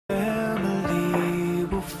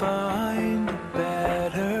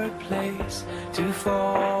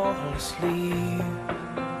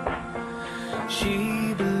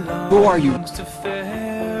Who are you?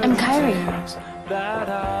 I'm Kairi. That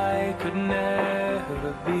I could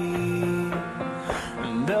never be.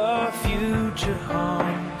 And the future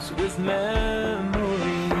haunts with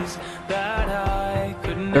memories that I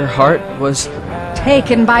could never. Her heart was...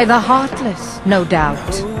 Taken by the heartless, no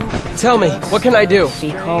doubt. Tell me, what can I do?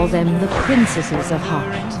 We call them the princesses of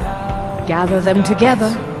heart. Gather them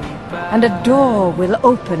together, and a door will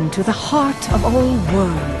open to the heart of all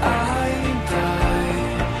worlds.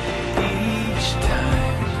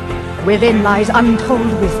 Within lies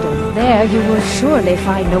untold wisdom. There you will surely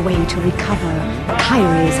find a way to recover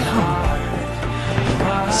Kairi's heart.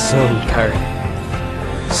 Soon, Kairi.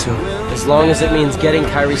 Soon. As long as it means getting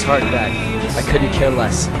Kairi's heart back, I couldn't care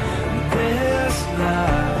less.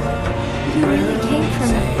 You really came for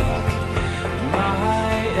me.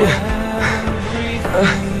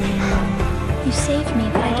 You saved me,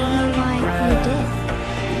 but I don't know why you did.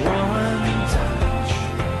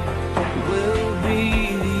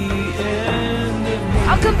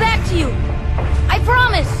 I'll come back to you! I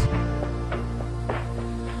promise!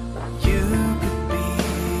 You could be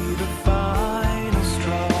the final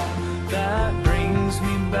straw that brings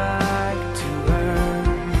me back to Earth.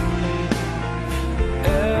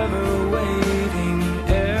 Ever waiting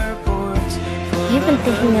airports. You've been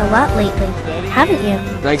thinking a lot lately, haven't you?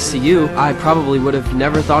 Thanks to you, I probably would have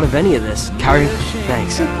never thought of any of this. Kairi,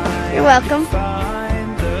 thanks. You're welcome.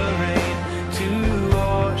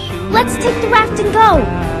 Let's take the raft and go!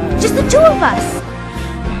 Just the two of us!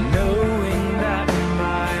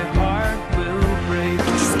 I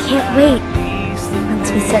just can't wait.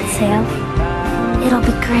 Once we set sail, it'll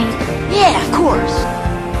be great. Yeah, of course!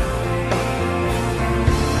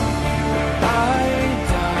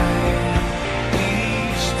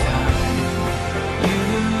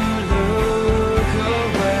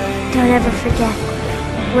 Don't ever forget,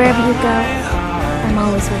 wherever you go, I'm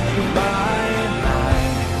always with you.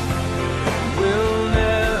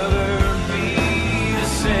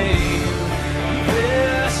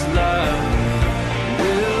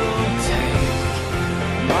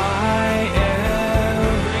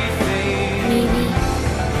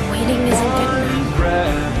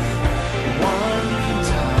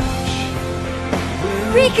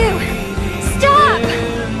 Riku! Stop!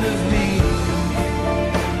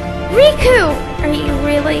 Riku! Are you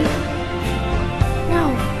really? No,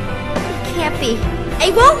 it can't be. I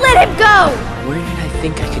won't let him go! Where did I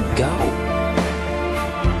think I could go?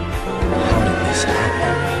 How did this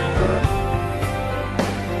happen?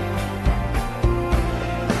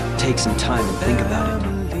 Take some time and think about it.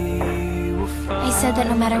 I said that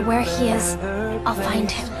no matter where he is, I'll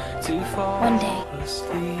find him. One day.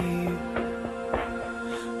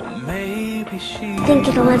 Think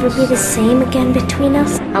it'll ever be the same again between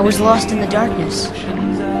us? I was lost in the darkness.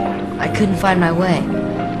 I couldn't find my way.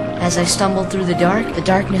 As I stumbled through the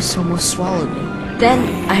darkness almost swallowed me.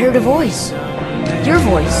 Then I heard a voice. Your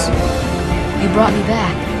voice. You brought me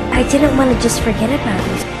back. I didn't want to just forget about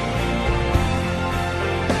it.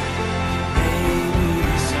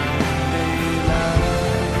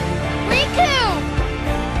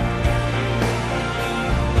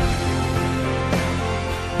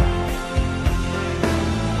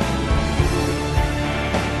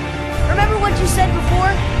 You said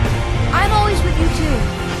before, I'm always with you too.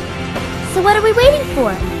 So what are we waiting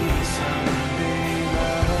for?